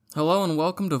Hello and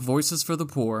welcome to Voices for the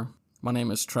Poor. My name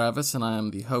is Travis and I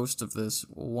am the host of this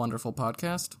wonderful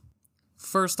podcast.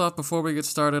 First off, before we get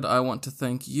started, I want to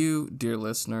thank you, dear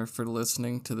listener, for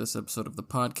listening to this episode of the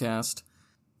podcast.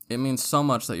 It means so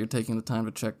much that you're taking the time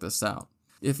to check this out.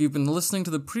 If you've been listening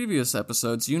to the previous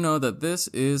episodes, you know that this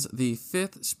is the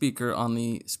fifth speaker on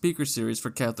the speaker series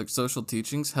for Catholic social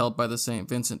teachings held by the St.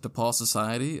 Vincent de Paul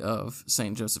Society of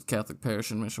St. Joseph Catholic Parish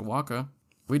in Mishawaka.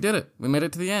 We did it. We made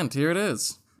it to the end. Here it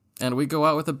is. And we go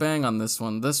out with a bang on this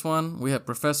one. This one, we have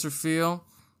Professor Pfeil,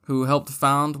 who helped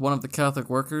found one of the Catholic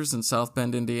workers in South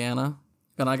Bend, Indiana.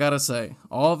 And I gotta say,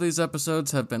 all of these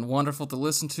episodes have been wonderful to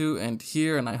listen to and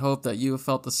hear, and I hope that you have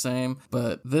felt the same.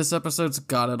 But this episode's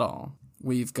got it all.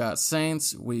 We've got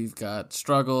saints, we've got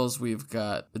struggles, we've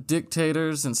got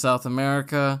dictators in South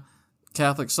America,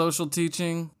 Catholic social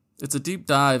teaching. It's a deep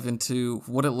dive into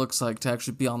what it looks like to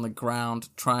actually be on the ground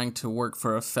trying to work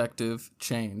for effective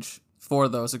change for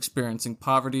those experiencing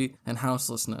poverty and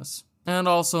houselessness. And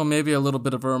also maybe a little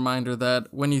bit of a reminder that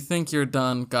when you think you're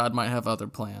done, God might have other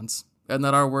plans, and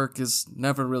that our work is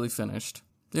never really finished.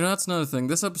 You know, that's another thing.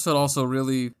 This episode also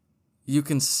really, you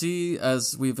can see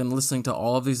as we've been listening to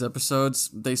all of these episodes,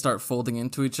 they start folding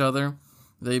into each other.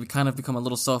 They kind of become a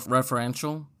little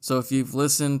self-referential. So if you've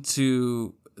listened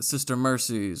to Sister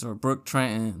Mercy's or Brooke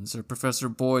Trenton's or Professor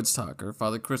Boyd's talk or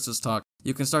Father Chris's talk,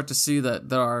 you can start to see that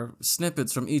there are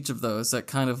snippets from each of those that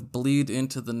kind of bleed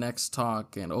into the next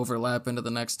talk and overlap into the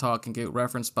next talk and get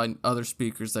referenced by other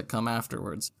speakers that come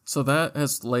afterwards. So that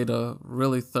has laid a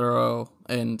really thorough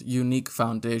and unique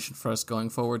foundation for us going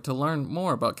forward to learn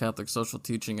more about Catholic social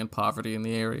teaching and poverty in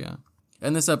the area.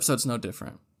 And this episode's no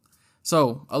different.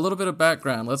 So, a little bit of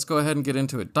background. Let's go ahead and get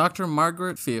into it. Dr.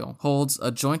 Margaret Pfeil holds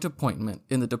a joint appointment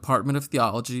in the Department of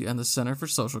Theology and the Center for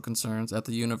Social Concerns at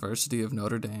the University of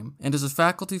Notre Dame, and is a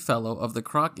faculty fellow of the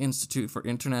Kroc Institute for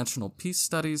International Peace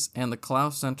Studies and the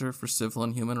Klaus Center for Civil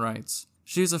and Human Rights.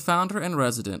 She is a founder and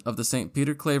resident of the St.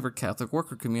 Peter Claver Catholic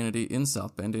Worker Community in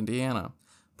South Bend, Indiana.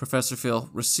 Professor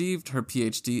Pfeil received her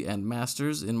PhD and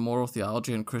Master's in Moral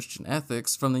Theology and Christian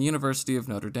Ethics from the University of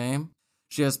Notre Dame.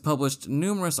 She has published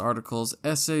numerous articles,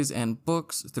 essays, and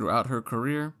books throughout her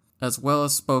career, as well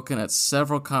as spoken at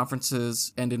several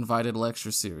conferences and invited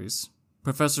lecture series.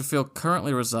 Professor Pfeil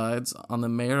currently resides on the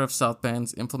Mayor of South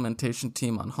Bend's implementation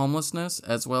team on homelessness,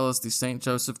 as well as the St.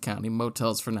 Joseph County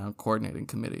Motels for Now Coordinating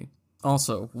Committee.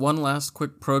 Also, one last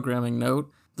quick programming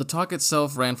note. The talk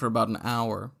itself ran for about an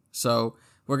hour, so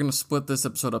we're going to split this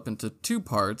episode up into two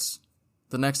parts.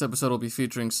 The next episode will be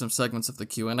featuring some segments of the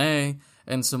Q&A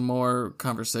and some more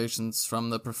conversations from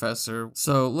the professor,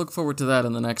 so look forward to that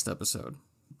in the next episode.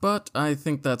 But I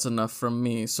think that's enough from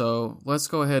me, so let's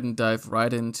go ahead and dive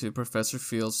right into Professor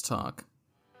Pfeil's talk.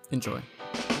 Enjoy.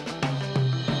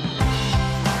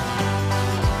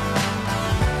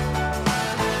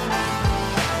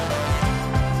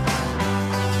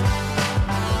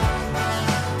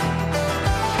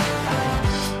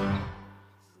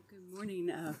 Good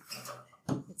morning.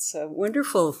 It's a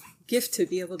wonderful gift to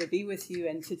be able to be with you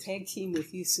and to tag team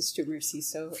with you, Sister Mercy.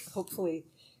 So hopefully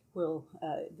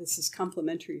this is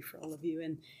complimentary for all of you.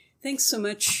 And thanks so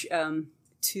much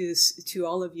to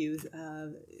all of you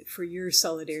for your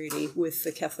solidarity with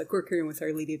the Catholic Worker and with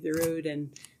Our Lady of the Road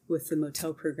and with the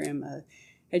motel program.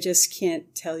 I just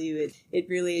can't tell you, it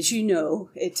really, as you know,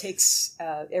 it takes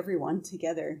everyone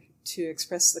together to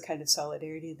express the kind of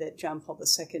solidarity that John Paul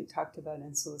II talked about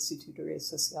in Solicitudo Rei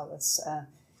Socialis.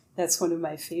 That's one of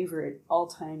my favorite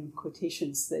all-time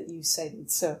quotations that you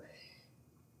cited. So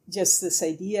just this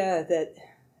idea that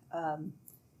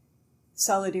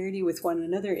solidarity with one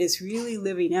another is really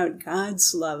living out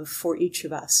God's love for each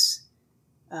of us.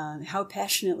 How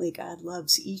passionately God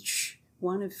loves each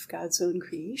one of God's own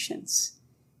creations.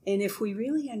 And if we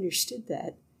really understood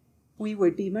that, we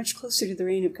would be much closer to the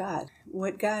reign of God.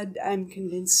 What God, I'm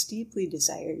convinced, deeply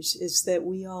desires is that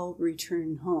we all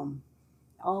return home.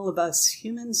 All of us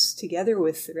humans together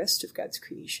with the rest of God's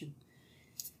creation.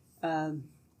 And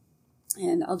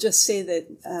I'll just say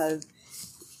that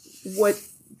what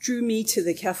drew me to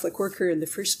the Catholic Worker in the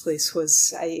first place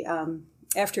was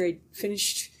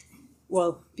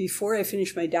before I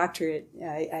finished my doctorate,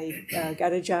 I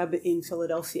got a job in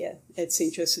Philadelphia at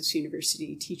St. Joseph's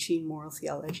University teaching moral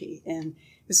theology. And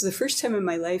it was the first time in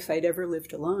my life I'd ever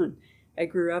lived alone. I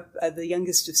grew up the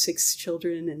youngest of 6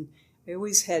 children, and I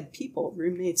always had people,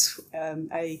 roommates.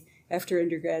 After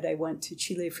undergrad, I went to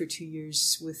Chile for 2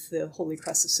 years with the Holy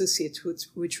Cross Associates,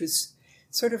 which was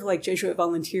sort of like Jesuit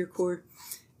Volunteer Corps.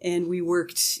 And we were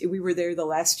there the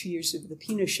last 2 years of the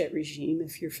Pinochet regime,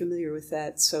 if you're familiar with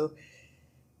that. So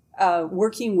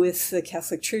working with the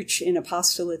Catholic Church in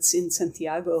apostolates in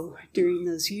Santiago during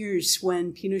those years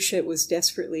when Pinochet was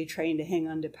desperately trying to hang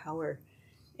on to power.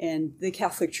 And the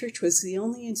Catholic Church was the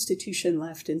only institution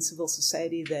left in civil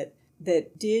society that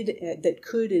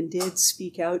could and did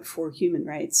speak out for human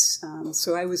rights.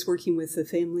 So I was working with the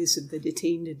families of the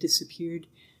detained and disappeared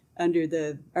under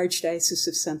the Archdiocese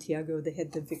of Santiago. They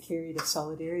had the Vicariate of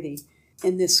Solidarity.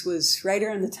 And this was right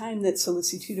around the time that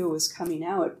Solicitudo was coming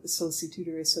out,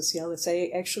 Solicitudo Socialis.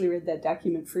 I actually read that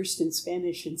document first in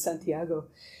Spanish in Santiago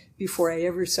before I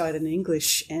ever saw it in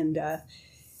English. And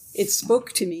it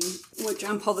spoke to me. What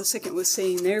John Paul II was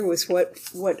saying there was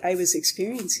what I was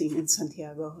experiencing in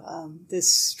Santiago.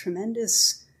 This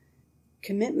tremendous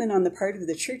commitment on the part of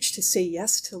the church to say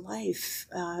yes to life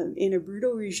in a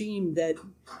brutal regime that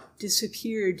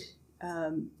disappeared,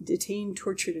 detained,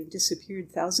 tortured, and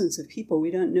disappeared thousands of people. We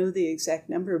don't know the exact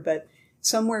number, but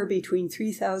somewhere between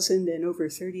 3,000 and over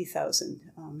 30,000.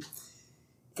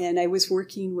 And I was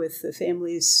working with the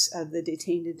families of the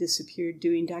detained and disappeared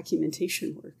doing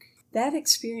documentation work. That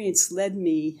experience led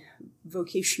me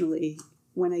vocationally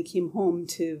when I came home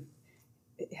to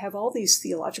have all these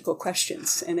theological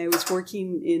questions. And I was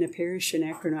working in a parish in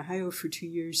Akron, Ohio for 2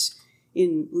 years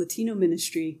in Latino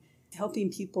ministry,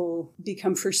 helping people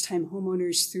become first-time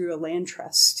homeowners through a land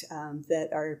trust that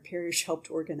our parish helped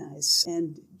organize,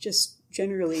 and just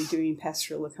generally doing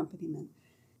pastoral accompaniment.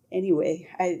 Anyway,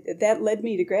 that led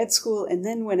me to grad school, and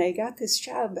then when I got this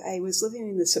job, I was living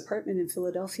in this apartment in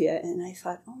Philadelphia, and I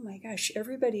thought, oh my gosh,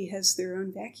 everybody has their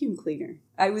own vacuum cleaner.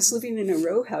 I was living in a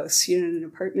row house, in an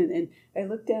apartment, and I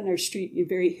looked down our street,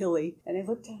 very hilly, and I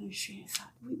looked down our street and I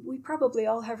thought, we probably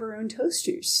all have our own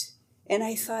toasters. And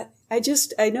I thought,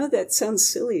 I know that sounds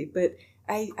silly, but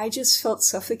I just felt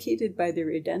suffocated by the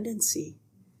redundancy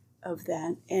of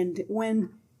that. And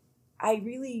when I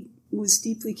really was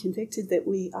deeply convicted that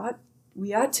we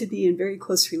ought to be in very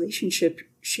close relationship,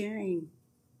 sharing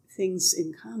things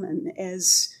in common,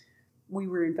 as we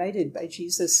were invited by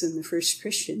Jesus and the first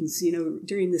Christians.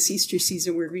 During this Easter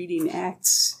season, we're reading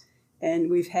Acts, and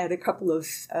we've had a couple of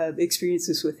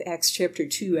experiences with Acts chapter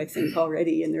 2, I think,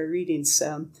 already in their readings.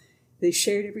 They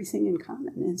shared everything in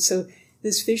common. And so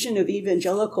this vision of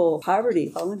evangelical poverty,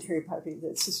 voluntary poverty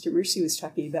that Sister Mercy was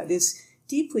talking about, is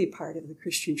deeply part of the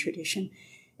Christian tradition.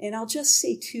 And I'll just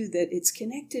say, too, that it's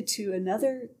connected to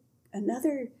another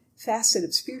facet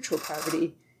of spiritual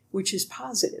poverty, which is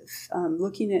positive.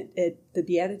 Looking at the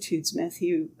Beatitudes,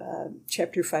 Matthew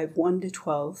chapter 5, 1 to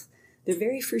 12, the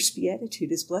very first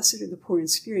Beatitude is, "Blessed are the poor in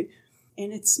spirit."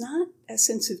 And it's not a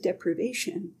sense of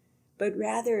deprivation, but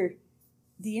rather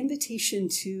the invitation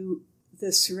to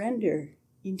the surrender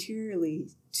interiorly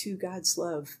to God's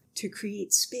love, to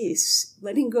create space,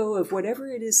 letting go of whatever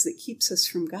it is that keeps us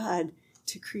from God,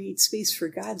 to create space for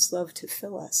God's love to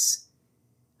fill us.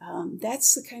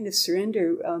 That's the kind of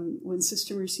surrender. When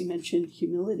Sister Mercy mentioned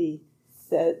humility,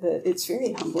 that it's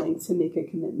very humbling to make a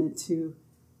commitment to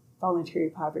voluntary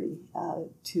poverty,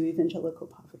 to evangelical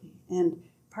poverty. And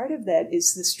part of that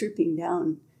is the stripping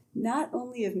down, not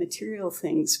only of material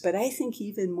things, but I think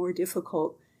even more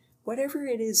difficult, whatever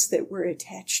it is that we're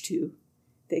attached to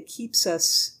that keeps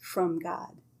us from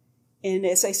God. And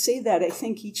as I say that, I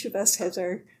think each of us has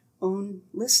our own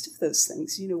list of those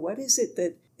things. What is it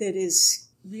that is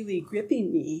really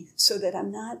gripping me so that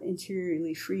I'm not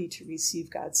interiorly free to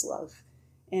receive God's love?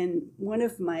 And one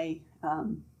of my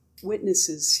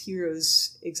witnesses,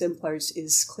 heroes, exemplars,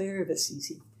 is Clare of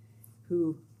Assisi,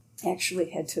 who actually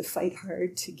had to fight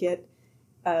hard to get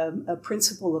a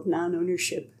principle of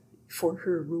non-ownership for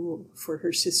her rule, for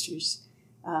her sisters.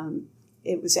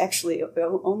 It was actually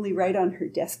only right on her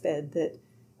deathbed that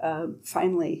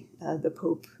finally the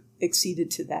Pope acceded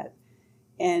to that.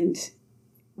 And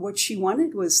what she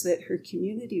wanted was that her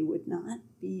community would not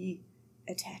be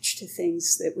attached to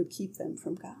things that would keep them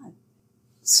from God.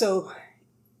 So,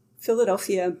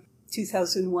 Philadelphia,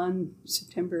 2001,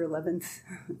 September 11th,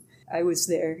 I was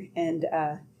there, and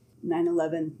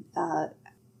 9/11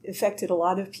 affected a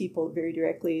lot of people very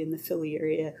directly in the Philly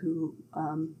area who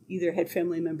either had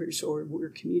family members or were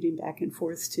commuting back and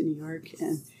forth to New York.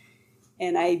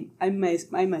 And I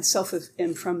myself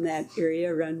am from that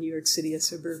area around New York City, a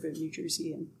suburb of New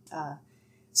Jersey. And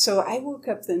so I woke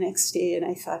up the next day and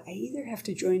I thought, I either have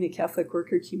to join a Catholic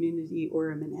worker community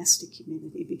or a monastic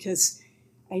community, because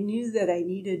I knew that I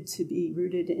needed to be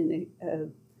rooted in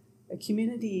a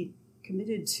community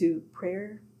committed to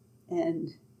prayer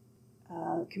and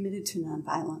committed to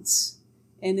nonviolence.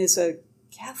 And as a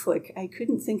Catholic, I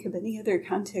couldn't think of any other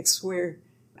context where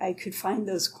I could find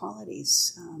those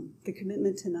qualities, the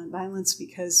commitment to nonviolence,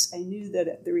 because I knew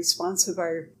that the response of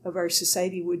our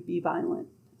society would be violent.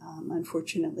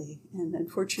 unfortunately. And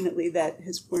unfortunately, that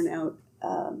has borne out.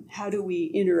 How do we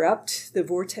interrupt the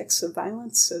vortex of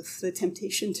violence, of the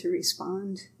temptation to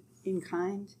respond in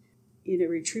kind, in a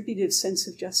retributive sense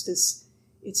of justice?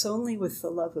 It's only with the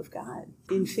love of God.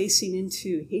 In facing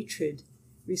into hatred,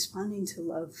 responding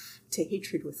to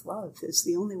hatred with love is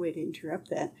the only way to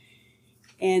interrupt that.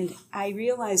 And I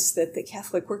realized that the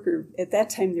Catholic worker, at that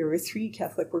time there were 3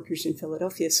 Catholic workers in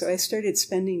Philadelphia, so I started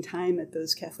spending time at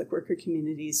those Catholic worker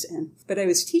communities. But I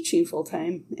was teaching full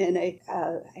time, and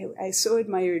I so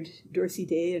admired Dorothy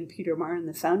Day and Peter Marr,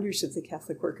 the founders of the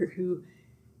Catholic worker, who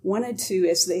wanted to,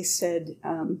 as they said,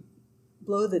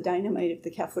 blow the dynamite of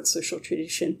the Catholic social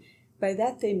tradition. By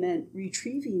that they meant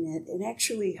retrieving it and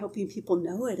actually helping people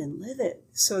know it and live it.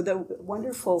 So the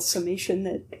wonderful summation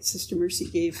that Sister Mercy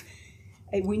gave,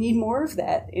 we need more of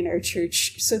that in our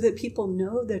church so that people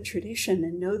know the tradition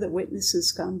and know the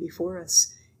witnesses gone before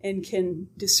us and can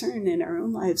discern in our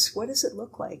own lives, what does it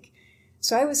look like?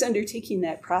 So I was undertaking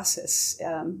that process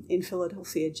in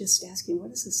Philadelphia, just asking,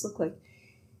 what does this look like?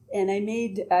 And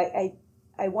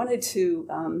I wanted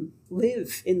to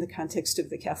live in the context of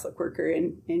the Catholic worker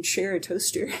and share a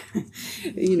toaster,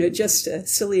 just a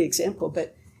silly example,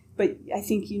 but I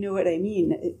think you know what I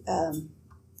mean.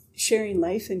 Sharing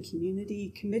life and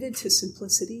community, committed to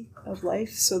simplicity of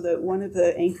life, so that one of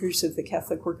the anchors of the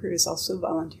Catholic worker is also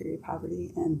voluntary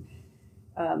poverty, and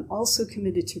also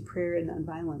committed to prayer and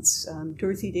nonviolence.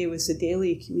 Dorothy Day was a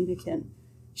daily communicant.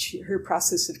 Her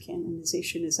process of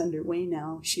canonization is underway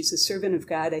now. She's a servant of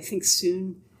God. I think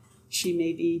soon she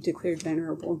may be declared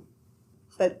venerable.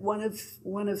 But one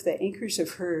of the anchors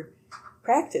of her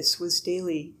practice was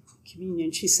daily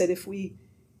communion. She said, if we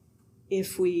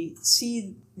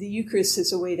see the Eucharist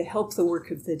as a way to help the work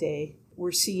of the day,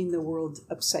 we're seeing the world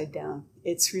upside down.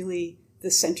 It's really the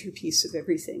centerpiece of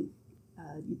everything.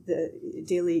 The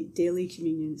daily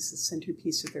communion is the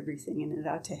centerpiece of everything, and it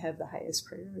ought to have the highest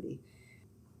priority.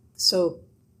 So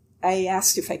I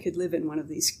asked if I could live in one of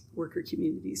these worker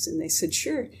communities, and they said,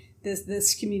 sure.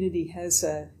 This community has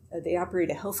they operate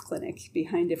a health clinic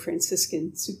behind a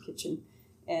Franciscan soup kitchen,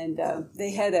 and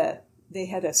they had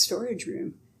a storage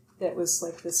room that was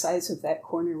like the size of that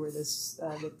corner where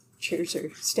the chairs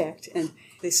are stacked. And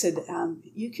they said,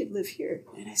 you could live here.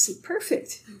 And I said,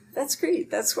 perfect. That's great.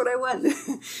 That's what I want.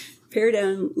 Pare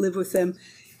down, live with them.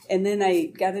 And then I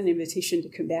got an invitation to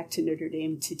come back to Notre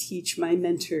Dame to teach. My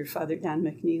mentor, Father Don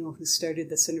McNeil, who started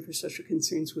the Center for Social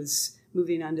Concerns, was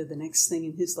moving on to the next thing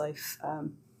in his life.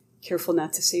 Careful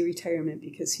not to say retirement,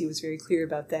 because he was very clear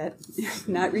about that,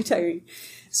 not retiring.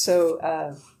 So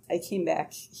I came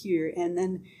back here, and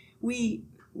then we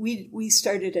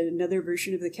started another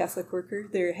version of the Catholic worker.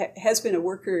 There has been a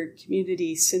worker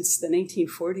community since the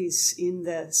 1940s in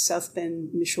the South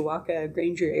Bend, Mishawaka,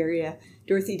 Granger area.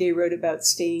 Dorothy Day wrote about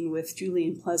staying with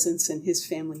Julian Pleasance and his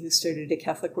family, who started a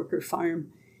Catholic worker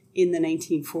farm in the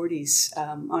 1940s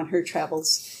on her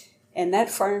travels. And that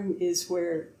farm is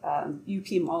where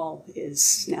UP Mall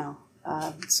is now.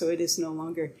 So it is no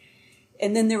longer.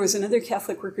 And then there was another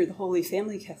Catholic worker, the Holy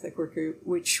Family Catholic worker,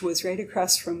 which was right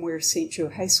across from where St. Joe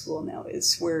High School now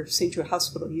is, where St. Joe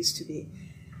Hospital used to be.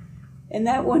 And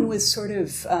that one was sort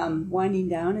of winding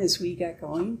down as we got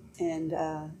going, and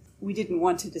we didn't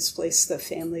want to displace the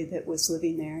family that was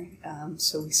living there.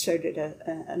 So we started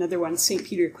another one, St.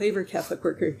 Peter Claver Catholic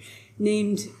worker,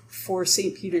 named for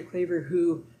St. Peter Claver,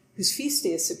 whose feast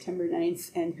day is September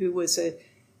 9th, and who was a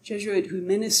Jesuit who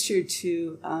ministered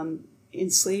to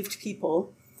enslaved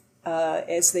people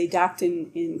as they docked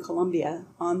in Colombia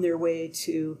on their way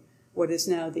to what is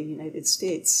now the United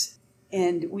States.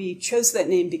 And we chose that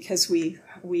name because we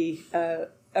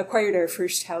acquired our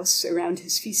first house around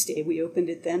his feast day. We opened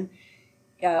it then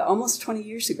almost 20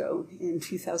 years ago in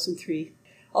 2003.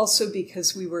 Also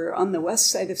because we were on the west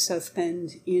side of South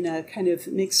Bend in a kind of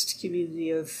mixed community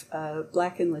of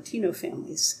Black and Latino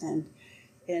families.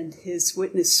 And his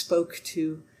witness spoke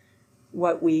to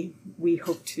what we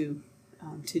hope to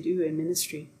do in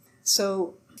ministry.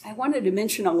 So I wanted to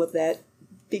mention all of that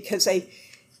because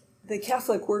the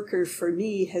Catholic worker for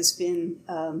me has been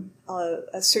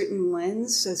a certain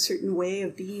lens, a certain way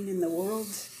of being in the world,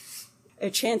 a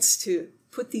chance to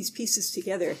put these pieces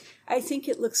together. I think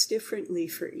it looks differently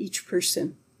for each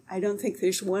person. I don't think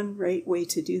there's one right way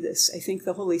to do this. I think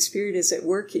the Holy Spirit is at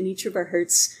work in each of our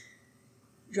hearts,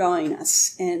 drawing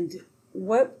us. And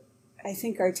what I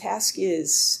think our task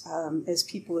is, as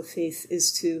people of faith,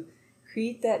 is to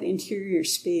create that interior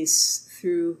space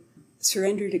through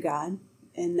surrender to God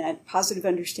and that positive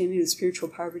understanding of spiritual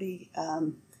poverty,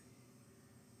 and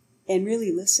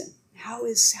really listen. How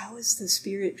is the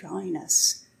Spirit drawing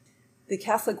us? The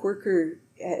Catholic worker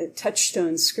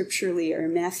touchstones scripturally are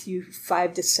Matthew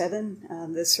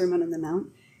 5-7, the Sermon on the Mount,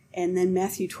 and then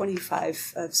Matthew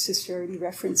 25, Sister already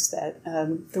referenced that,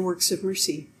 the works of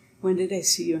mercy. When did I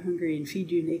see you hungry and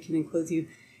feed you, naked and clothe you?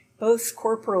 Both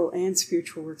corporal and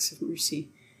spiritual works of mercy.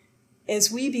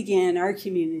 As we began our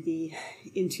community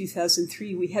in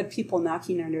 2003, we had people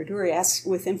knocking on our door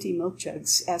with empty milk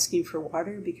jugs asking for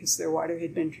water because their water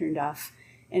had been turned off.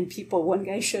 And one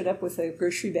guy showed up with a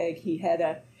grocery bag. He had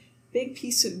a big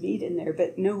piece of meat in there,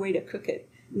 but no way to cook it.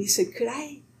 And he said, could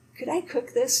I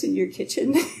cook this in your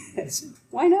kitchen? I said,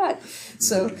 why not?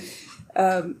 So,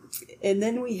 and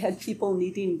then we had people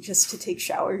needing just to take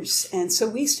showers. And so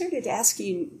we started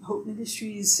asking Hope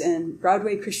Ministries and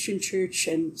Broadway Christian Church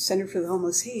and Center for the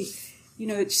Homeless, hey,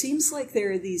 it seems like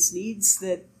there are these needs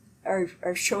that are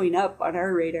showing up on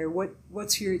our radar.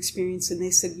 What's your experience? And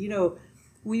they said,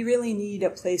 we really need a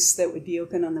place that would be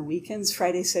open on the weekends,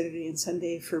 Friday, Saturday, and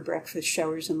Sunday, for breakfast,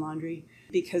 showers, and laundry,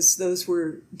 because those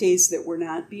were days that were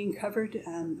not being covered.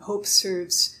 Hope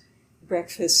serves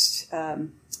breakfast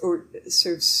or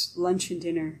serves lunch and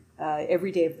dinner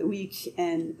every day of the week,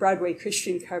 and Broadway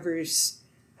Christian covers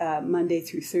Monday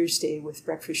through Thursday with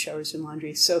breakfast, showers, and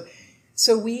laundry.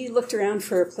 So we looked around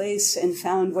for a place and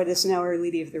found what is now Our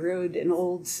Lady of the Road, an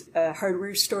old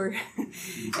hardware store,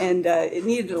 and it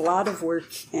needed a lot of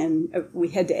work, and we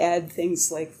had to add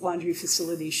things like laundry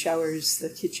facilities, showers, the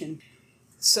kitchen.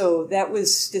 So that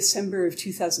was December of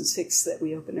 2006 that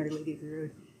we opened Our Lady of the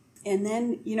Road. And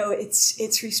then,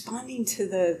 it's responding to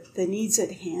the needs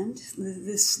at hand,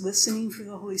 this listening for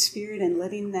the Holy Spirit and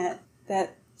letting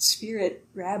that Spirit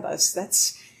grab us.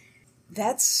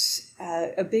 That's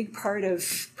a big part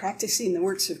of practicing the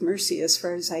works of mercy, as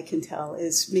far as I can tell,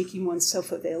 is making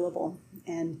oneself available.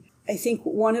 And I think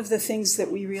one of the things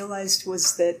that we realized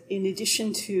was that in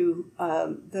addition to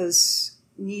those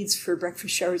needs for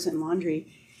breakfast, showers, and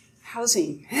laundry,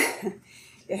 housing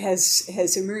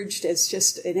has emerged as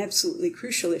just an absolutely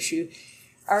crucial issue.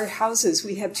 Our houses,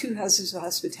 we have 2 houses of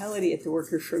hospitality at the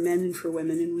Worker for men and for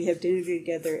women, and we have dinner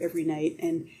together every night,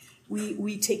 and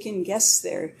we take in guests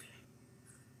there.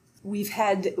 We've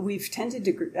tended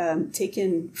to take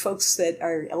in folks that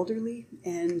are elderly,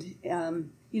 and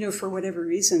for whatever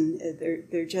reason,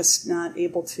 they're just not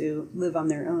able to live on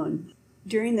their own.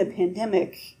 During the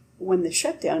pandemic, when the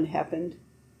shutdown happened,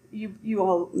 you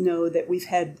all know that we've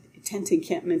had tent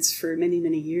encampments for many,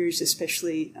 many years,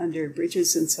 especially under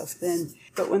bridges and South Bend.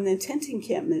 But when the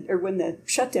when the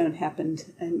shutdown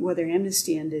happened and Weather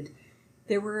Amnesty ended,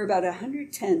 there were about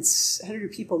 100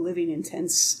 people living in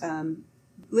tents,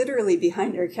 literally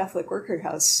behind our Catholic Worker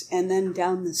House and then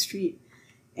down the street.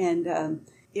 And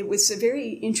it was a very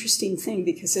interesting thing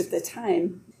because at the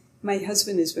time, my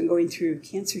husband has been going through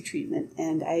cancer treatment.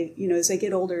 And as I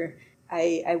get older,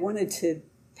 I wanted to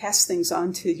pass things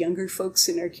on to younger folks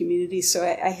in our community. So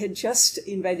I had just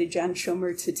invited John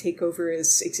Schomer to take over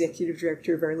as executive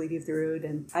director of Our Lady of the Road,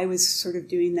 and I was sort of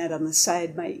doing that on the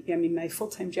side. My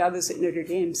full-time job is at Notre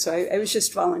Dame, so I was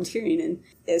just volunteering, and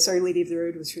as Our Lady of the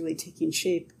Road was really taking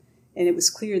shape, and it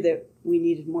was clear that we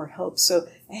needed more help. So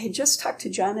I had just talked to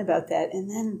John about that,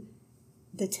 and then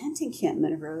the tent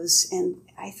encampment arose, and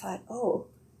I thought,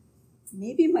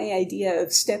 maybe my idea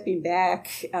of stepping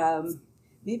back,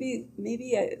 Maybe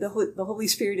the Holy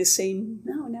Spirit is saying,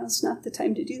 no, now's not the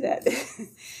time to do that.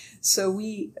 So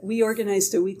we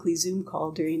organized a weekly Zoom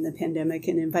call during the pandemic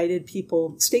and invited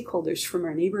stakeholders from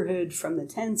our neighborhood, from the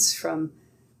tents, from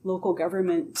local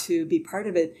government to be part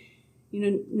of it.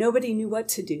 Nobody knew what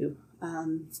to do.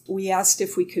 We asked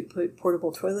if we could put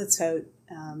portable toilets out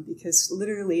because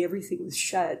literally everything was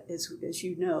shut, as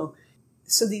you know.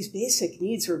 So these basic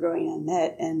needs were going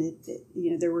unmet, and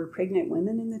there were pregnant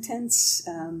women in the tents.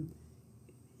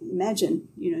 Imagine,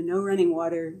 no running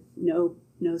water, no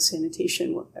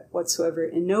sanitation whatsoever,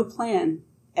 and no plan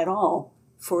at all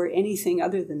for anything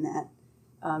other than that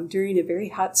during a very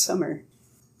hot summer.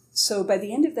 So by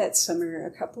the end of that summer,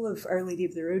 a couple of Our Lady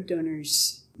of the Road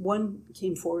donors, one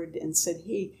came forward and said,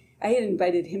 hey, I had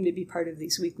invited him to be part of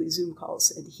these weekly Zoom calls,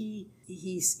 and he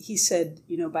said,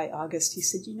 by August, he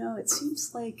said, it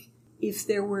seems like if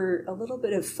there were a little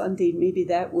bit of funding, maybe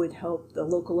that would help the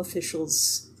local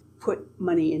officials put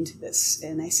money into this.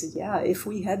 And I said, yeah, if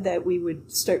we had that, we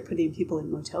would start putting people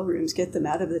in motel rooms, get them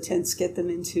out of the tents, get them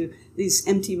into these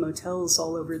empty motels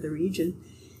all over the region.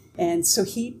 And so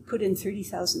he put in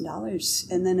 $30,000.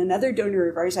 And then another donor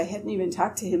of ours, I hadn't even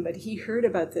talked to him, but he heard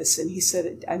about this and he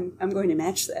said, I'm going to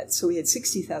match that. So we had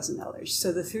 $60,000.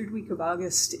 So the third week of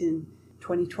August in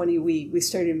 2020, we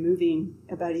started moving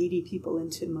about 80 people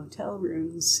into motel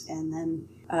rooms. And then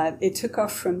it took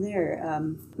off from there.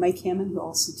 Mike Hammond, who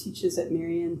also teaches at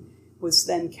Marian, was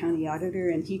then county auditor,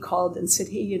 and he called and said,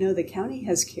 hey, the county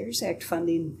has CARES Act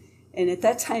funding. And at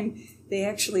that time, they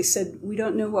actually said, we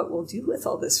don't know what we'll do with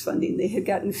all this funding. They had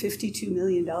gotten $52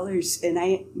 million.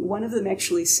 And one of them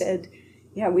actually said,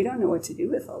 yeah, we don't know what to do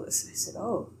with all this. I said,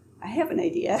 oh, I have an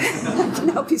idea. I can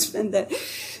help you spend that.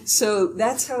 So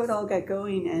that's how it all got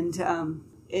going. And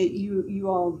you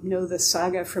all know the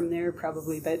saga from there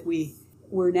probably, but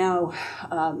we're now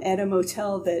at a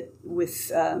motel that with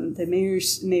the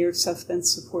Mayor of South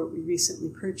Bend's support, we recently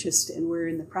purchased, and we're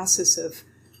in the process of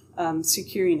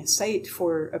securing a site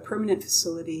for a permanent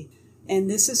facility. And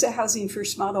this is a housing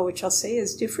first model, which I'll say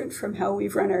is different from how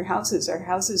we've run our houses. Our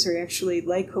houses are actually,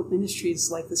 like Hope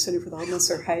Ministries, like the Center for the Homeless,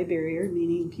 are high barrier,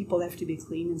 meaning people have to be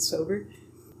clean and sober.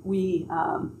 We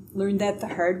learned that the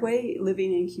hard way,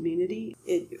 living in community.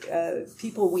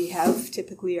 People we have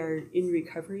typically are in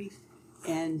recovery.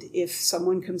 And if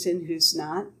someone comes in who's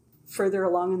not further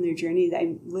along in their journey,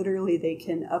 they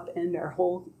can upend our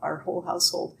whole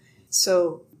household.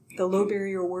 So the low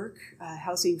barrier work,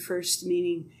 housing first,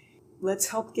 meaning let's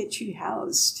help get you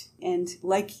housed. And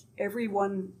like every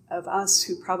one of us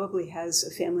who probably has a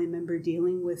family member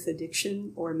dealing with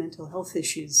addiction or mental health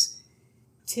issues,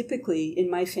 typically, in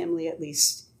my family at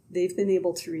least, they've been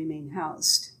able to remain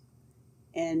housed.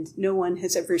 And no one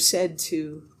has ever said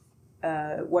to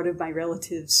one of my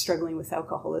relatives struggling with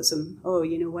alcoholism, oh,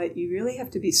 you know what, you really have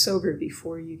to be sober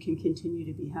before you can continue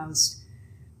to be housed.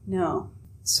 No.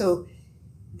 So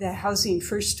the Housing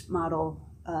First model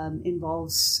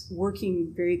involves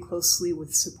working very closely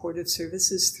with supportive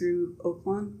services through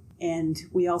Oaklawn. And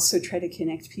we also try to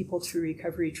connect people to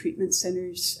recovery treatment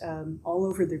centers all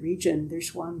over the region.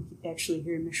 There's one actually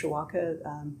here in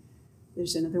Mishawaka.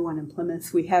 There's another one in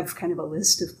Plymouth. We have kind of a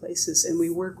list of places, and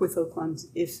we work with Oaklawn.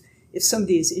 If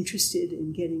somebody is interested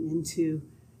in getting into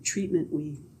treatment,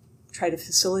 we try to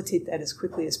facilitate that as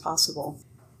quickly as possible.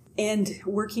 And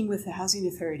working with the Housing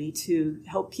Authority to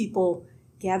help people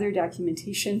gather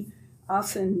documentation.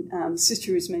 Often,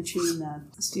 Sister was mentioning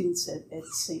the students at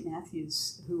St.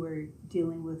 Matthew's who are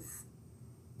dealing with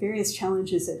various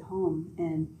challenges at home.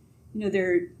 And,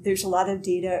 there's a lot of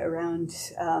data around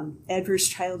adverse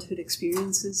childhood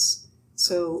experiences.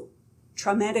 So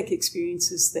traumatic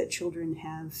experiences that children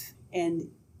have.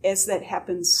 And as that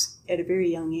happens at a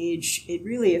very young age, it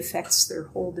really affects their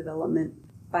whole development,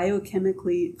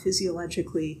 biochemically,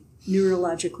 physiologically,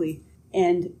 neurologically.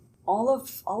 And all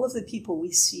of the people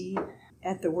we see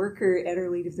at the worker at Our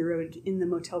Lady of the Road in the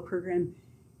motel program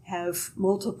have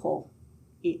multiple,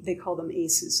 they call them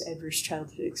ACEs, adverse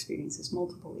childhood experiences,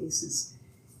 multiple ACEs.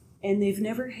 And they've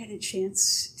never had a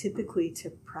chance typically to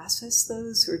process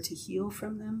those or to heal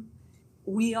from them.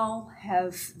 We all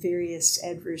have various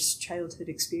adverse childhood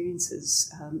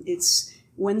experiences. It's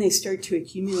when they start to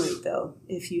accumulate, though,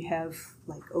 if you have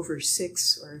like over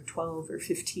 6 or 12 or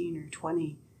 15 or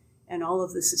 20, and all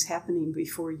of this is happening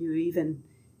before you even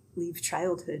leave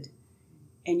childhood,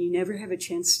 and you never have a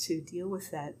chance to deal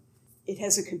with that, it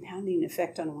has a compounding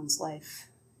effect on one's life.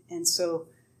 And so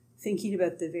thinking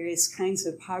about the various kinds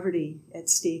of poverty at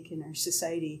stake in our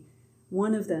society,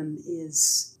 one of them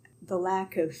is the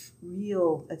lack of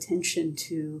real attention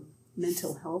to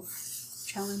mental health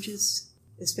challenges,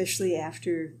 especially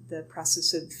after the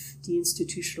process of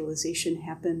deinstitutionalization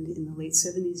happened in the late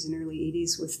 70s and early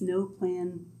 80s with no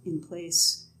plan in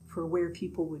place for where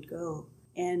people would go.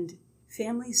 And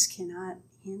families cannot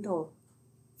handle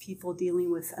people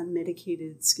dealing with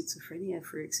unmedicated schizophrenia,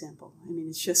 for example. I mean,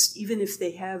 it's just, even if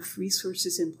they have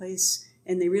resources in place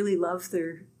and they really love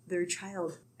their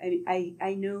child.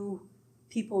 I know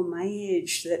people my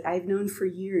age that I've known for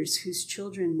years whose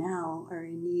children now are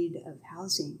in need of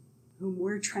housing, whom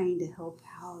we're trying to help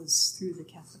house through the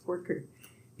Catholic Worker,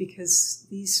 because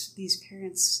these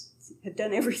parents have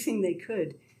done everything they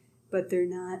could, but they're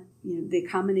not, the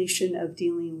combination of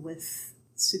dealing with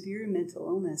severe mental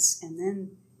illness and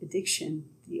then addiction,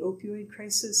 the opioid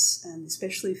crisis, and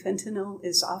especially fentanyl,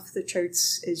 is off the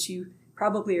charts, as you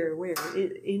probably are aware.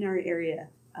 In our area,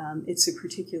 it's a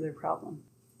particular problem.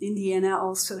 Indiana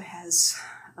also has,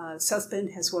 South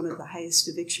Bend has one of the highest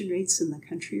eviction rates in the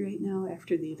country right now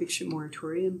after the eviction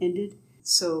moratorium ended.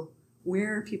 So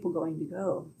where are people going to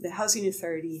go? The Housing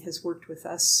Authority has worked with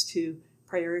us to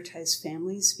prioritize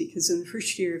families, because in the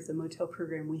first year of the motel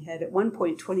program, we had at one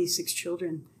point 26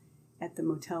 children at the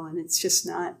motel, and it's just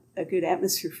not a good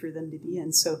atmosphere for them to be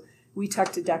in. So we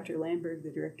talked to Dr. Landberg, the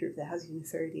director of the Housing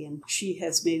Authority, and she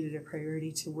has made it a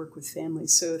priority to work with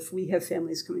families. So if we have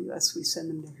families coming to us, we send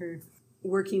them to her.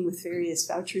 Working with various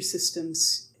voucher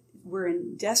systems, we're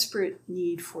in desperate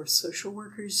need for social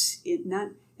workers.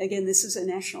 Again, this is a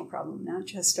national problem, not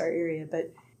just our area,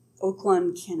 but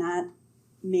Oaklawn cannot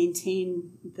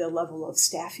maintain the level of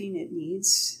staffing it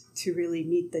needs to really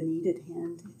meet the need at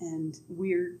hand. And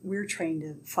we're trying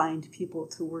to find people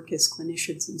to work as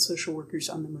clinicians and social workers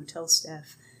on the motel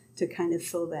staff to kind of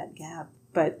fill that gap.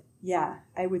 But yeah,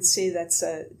 I would say that's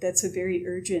a very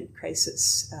urgent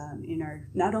crisis in our,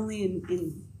 not only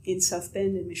in South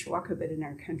Bend and Mishawaka, but in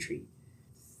our country.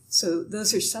 So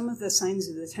those are some of the signs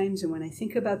of the times. And when I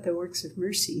think about the works of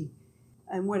mercy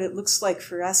and what it looks like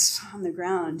for us on the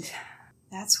ground,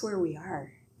 that's where we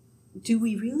are. Do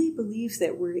we really believe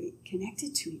that we're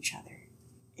connected to each other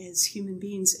as human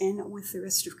beings and with the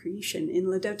rest of creation? In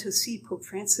Laudato Si, Pope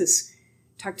Francis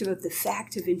talked about the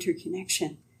fact of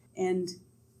interconnection. And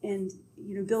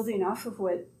building off of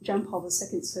what John Paul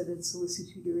II said in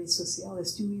Solicitude Rei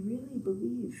Socialis, do we really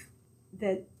believe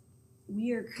that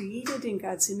we are created in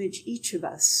God's image, each of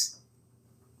us,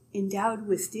 endowed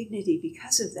with dignity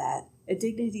because of that, a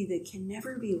dignity that can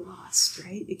never be lost,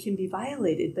 right? It can be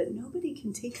violated, but nobody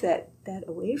can take that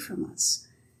away from us.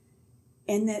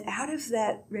 And that out of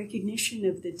that recognition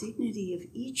of the dignity of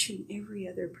each and every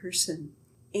other person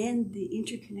and the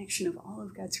interconnection of all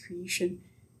of God's creation,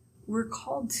 we're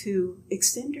called to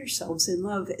extend ourselves in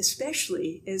love,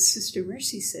 especially, as Sister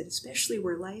Mercy said, especially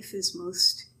where life is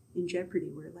most in jeopardy,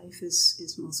 where life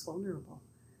is most vulnerable.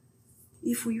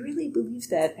 If we really believe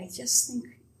that, I just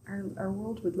think our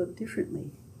world would look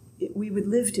differently. We would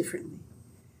live differently.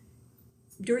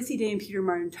 Dorothy Day and Peter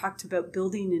Martin talked about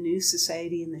building a new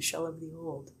society in the shell of the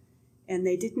old. And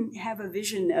they didn't have a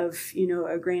vision of,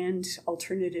 a grand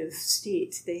alternative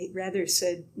state. They rather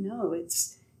said, no,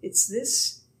 it's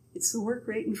the work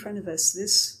right in front of us,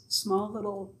 this small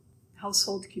little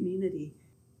household community.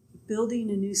 Building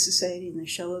a new society in the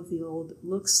shell of the old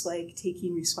looks like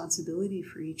taking responsibility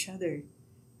for each other.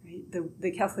 Right?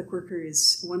 The Catholic worker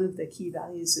is, one of the key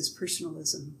values is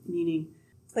personalism, meaning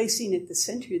placing at the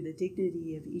center the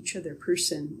dignity of each other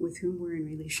person with whom we're in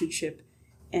relationship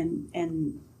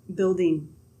and building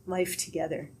life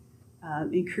together,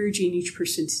 encouraging each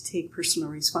person to take personal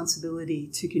responsibility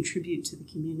to contribute to the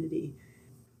community.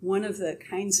 One of the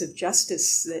kinds of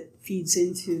justice that feeds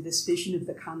into this vision of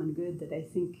the common good that I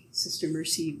think Sister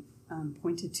Mercy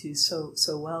pointed to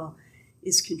so well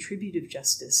is contributive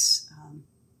justice.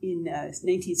 In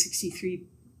 1963,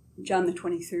 John the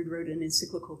 23rd wrote an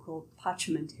encyclical called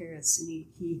Pacem in Terris, and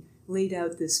he laid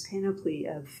out this panoply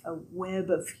of a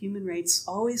web of human rights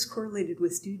always correlated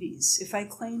with duties. If I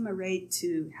claim a right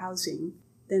to housing,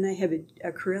 then I have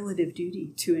a correlative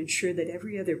duty to ensure that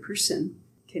every other person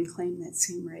can claim that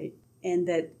same right, and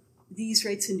that these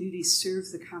rights and duties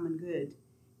serve the common good.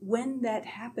 When that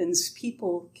happens,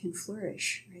 people can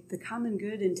flourish. Right? The common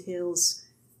good entails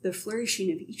the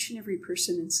flourishing of each and every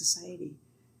person in society.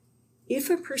 If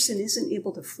a person isn't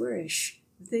able to flourish,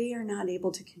 they are not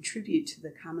able to contribute to the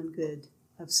common good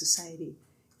of society.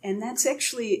 And that's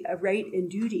actually a right and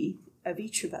duty of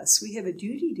each of us. We have a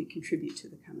duty to contribute to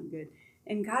the common good.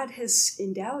 And God has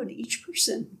endowed each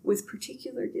person with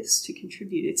particular gifts to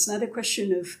contribute. It's not a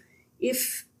question of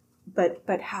if, but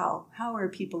how. How are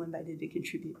people invited to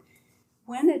contribute?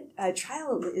 When a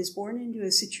child is born into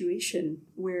a situation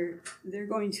where they're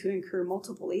going to incur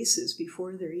multiple ACEs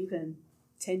before they're even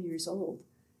 10 years old,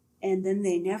 and then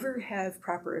they never have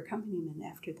proper accompaniment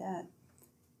after that,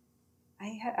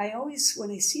 I always,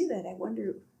 when I see that, I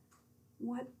wonder,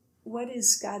 what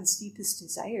is God's deepest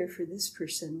desire for this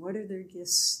person? What are their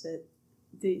gifts that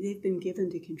they've been given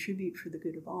to contribute for the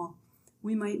good of all?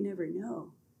 We might never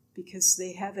know because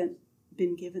they haven't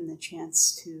been given the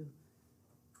chance to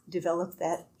develop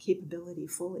that capability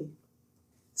fully.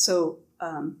 So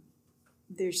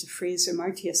there's a phrase,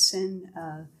 Amartya Sen,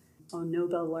 a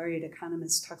Nobel laureate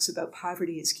economist, talks about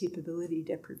poverty as capability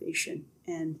deprivation.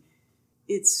 And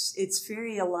it's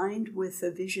very aligned with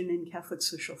a vision in Catholic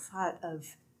social thought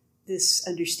of this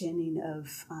understanding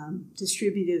of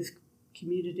distributive,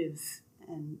 commutative,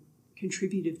 and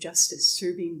contributive justice,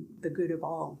 serving the good of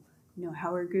all.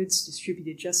 How are goods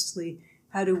distributed justly?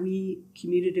 How do we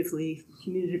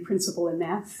commutative principle in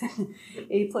math,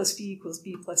 A plus B equals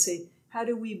B plus A, how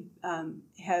do we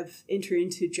enter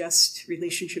into just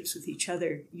relationships with each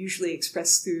other, usually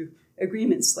expressed through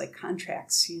agreements like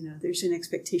contracts? There's an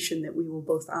expectation that we will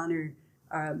both honor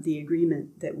the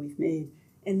agreement that we've made.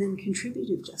 And then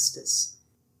contributive justice.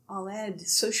 I'll add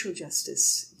social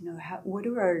justice. What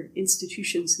do our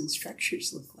institutions and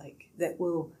structures look like that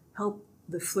will help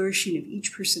the flourishing of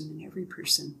each person and every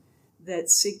person,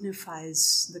 that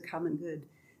signifies the common good?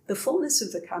 The fullness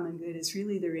of the common good is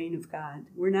really the reign of God.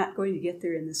 We're not going to get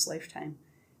there in this lifetime.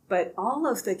 But all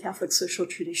of the Catholic social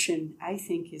tradition, I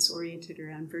think, is oriented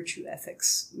around virtue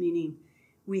ethics, meaning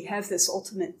we have this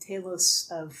ultimate telos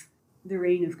of the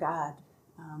reign of God,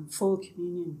 full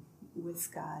communion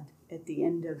with God at the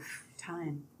end of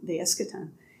time, the eschaton.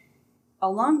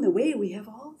 Along the way, we have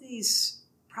all these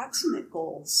proximate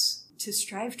goals to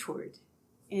strive toward,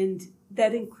 and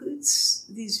that includes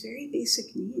these very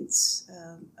basic needs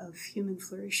of human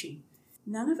flourishing.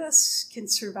 None of us can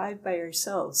survive by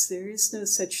ourselves. There is no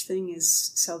such thing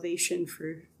as salvation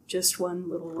for just one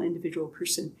little individual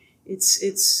person.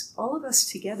 It's all of us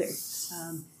together.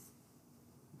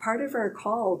 Part of our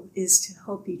call is to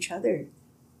help each other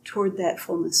toward that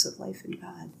fullness of life in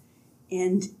God.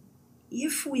 And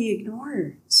if we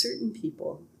ignore certain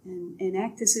people and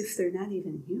act as if they're not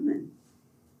even human,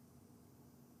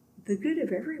 the good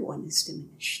of everyone is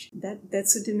diminished.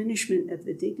 That's a diminishment of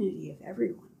the dignity of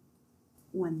everyone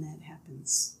when that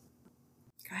happens.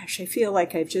 Gosh, I feel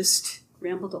like I've just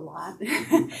rambled a lot.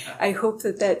 I hope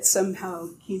that somehow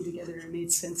came together and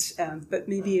made sense, but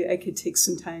maybe I could take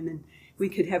some time and we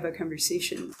could have a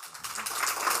conversation.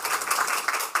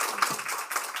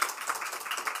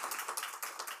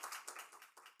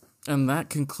 And that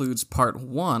concludes part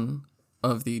 1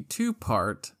 of the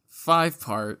 2-part,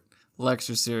 5-part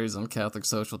lecture series on Catholic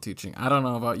social teaching. I don't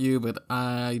know about you, but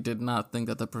I did not think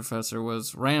that the professor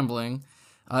was rambling.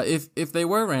 If they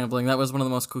were rambling, that was one of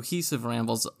the most cohesive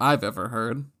rambles I've ever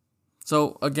heard.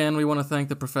 So again, we want to thank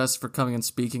the professor for coming and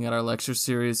speaking at our lecture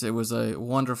series. It was a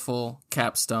wonderful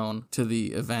capstone to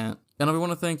the event. And we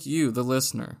want to thank you, the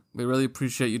listener. We really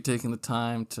appreciate you taking the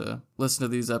time to listen to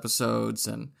these episodes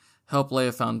and help lay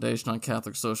a foundation on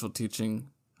Catholic social teaching.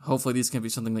 Hopefully these can be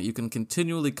something that you can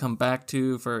continually come back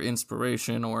to for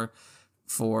inspiration or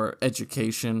for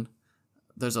education.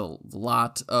 There's a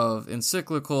lot of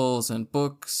encyclicals and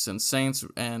books and saints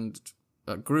and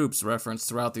groups referenced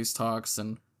throughout these talks,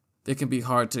 and it can be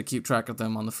hard to keep track of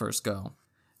them on the first go.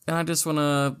 And I just want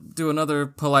to do another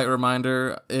polite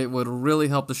reminder. It would really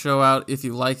help the show out if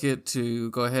you like it to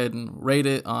go ahead and rate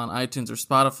it on iTunes or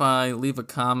Spotify, leave a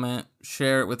comment,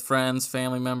 share it with friends,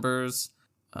 family members,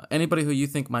 anybody who you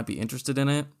think might be interested in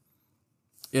it.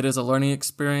 It is a learning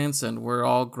experience, and we're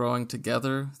all growing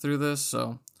together through this,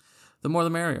 so the more the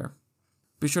merrier.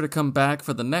 Be sure to come back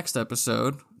for the next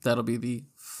episode. That'll be the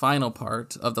final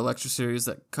part of the lecture series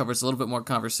that covers a little bit more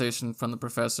conversation from the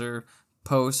professor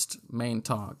post-main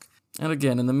talk. And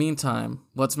again, in the meantime,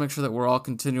 let's make sure that we're all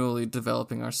continually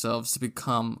developing ourselves to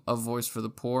become a voice for the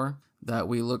poor, that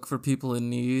we look for people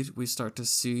in need, we start to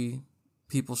see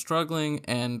people struggling,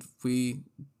 and we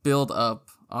build up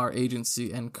our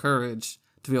agency and courage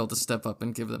to be able to step up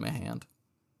and give them a hand.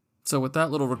 So with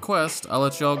that little request, I'll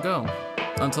let y'all go.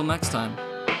 Until next time,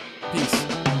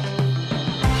 peace.